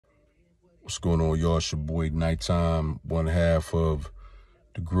What's going on, y'all? It's your boy Nighttime, one half of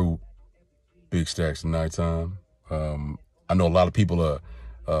the group Big Stacks Nyme. I know a lot of people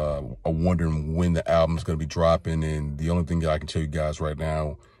are wondering when the album's gonna be dropping, and the only thing that I can tell you guys right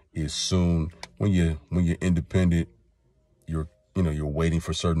now is soon. When you're independent, you're waiting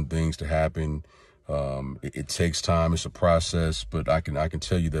for certain things to happen. It takes time. It's a process, but I can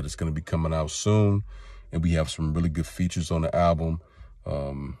tell you that it's gonna be coming out soon, and we have some really good features on the album.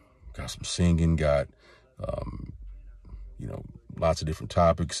 Got some singing, got, lots of different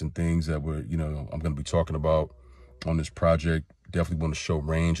topics and things that I'm going to be talking about on this project. Definitely want to show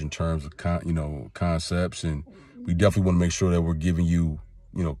range in terms of, concepts. And we definitely want to make sure that we're giving you,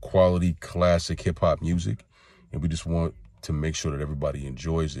 quality classic hip hop music. And we just want to make sure that everybody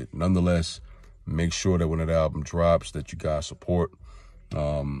enjoys it. Nonetheless, make sure that when that album drops that you guys support.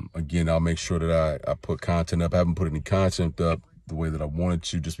 Again, I'll make sure that I put content up. I haven't put any content up the way that I wanted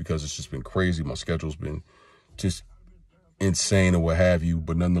to, just because it's just been crazy. My schedule's been just insane or what have you,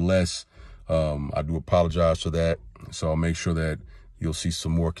 but nonetheless, I do apologize for that. So I'll make sure that you'll see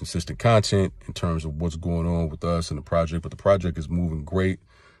some more consistent content in terms of what's going on with us and the project, but the project is moving great.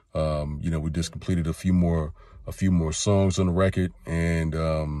 We just completed a few more songs on the record, and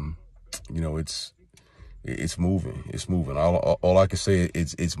it's moving. All I can say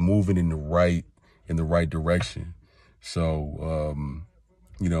is it's moving in the right direction. So,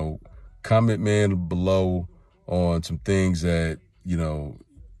 comment, man, below on some things that,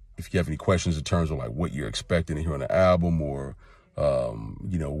 if you have any questions in terms of like what you're expecting to hear on the album, or,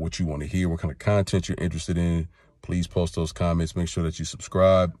 what you want to hear, what kind of content you're interested in, please post those comments. Make sure that you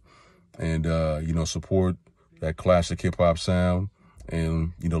subscribe and, support that classic hip hop sound.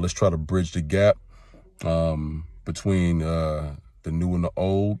 And, let's try to bridge the gap, between, the new and the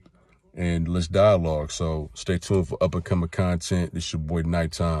old. And let's dialogue. So stay tuned for up and coming content. This is your boy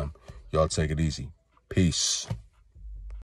Nighttime. Y'all take it easy. Peace.